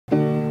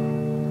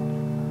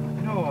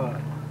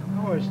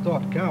always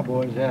thought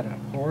cowboys had a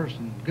horse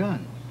and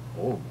guns.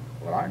 Oh,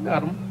 well, I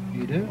got 'em.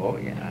 You do? Oh,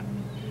 yeah.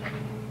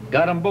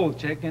 Got 'em both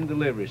checked in the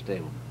livery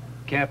stable.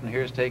 Captain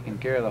here's taking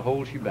care of the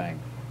whole shebang.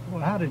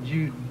 Well, how did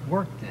you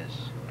work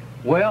this?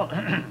 Well,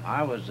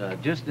 I was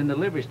just in the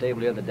livery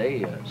stable the other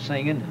day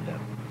singing, and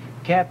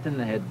Captain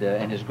had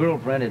and his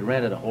girlfriend had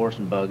rented a horse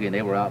and buggy, and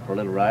they were out for a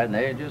little ride, and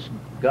they had just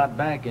got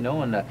back, you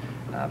know, and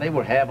they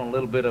were having a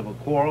little bit of a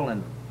quarrel,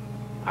 and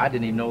I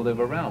didn't even know they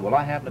were around. Well,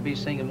 I happened to be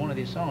singing one of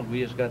these songs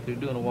we just got through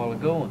doing a while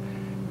ago, and,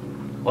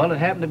 well, it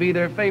happened to be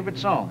their favorite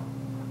song.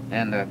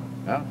 And,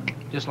 well,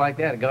 just like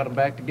that, it got them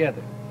back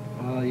together.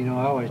 Well, you know,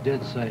 I always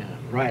did say a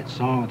right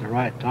song at the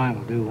right time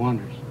will do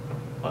wonders.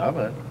 Well,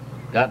 that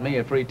got me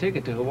a free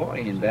ticket to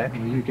Hawaii and back.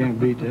 Well, you can't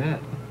beat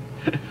that.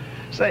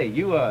 Say,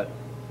 you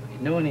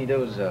know any of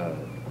those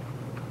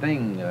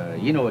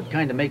you know, it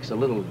kind of makes a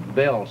little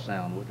bell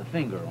sound with a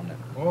finger on it.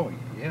 Oh,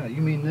 yeah,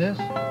 you mean this?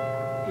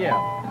 Yeah.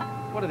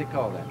 What do they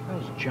call that?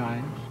 Those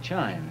chimes.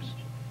 Chimes.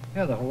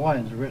 Yeah, the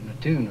Hawaiians have written a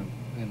tune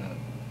in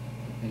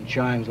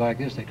chimes like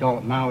this. They call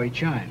it Maui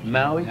Chimes.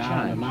 Maui Down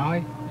Chimes. in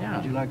Maui? Yeah.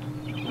 Would you like to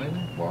play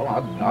that? Well,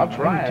 I'll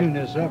try Let it. me tune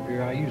this up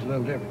here. I use a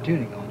little different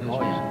tuning on this.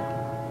 Oh, yeah.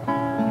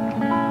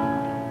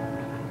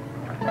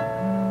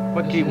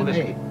 What key will this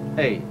be?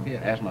 A. Yeah.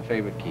 That's my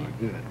favorite key.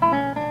 Good.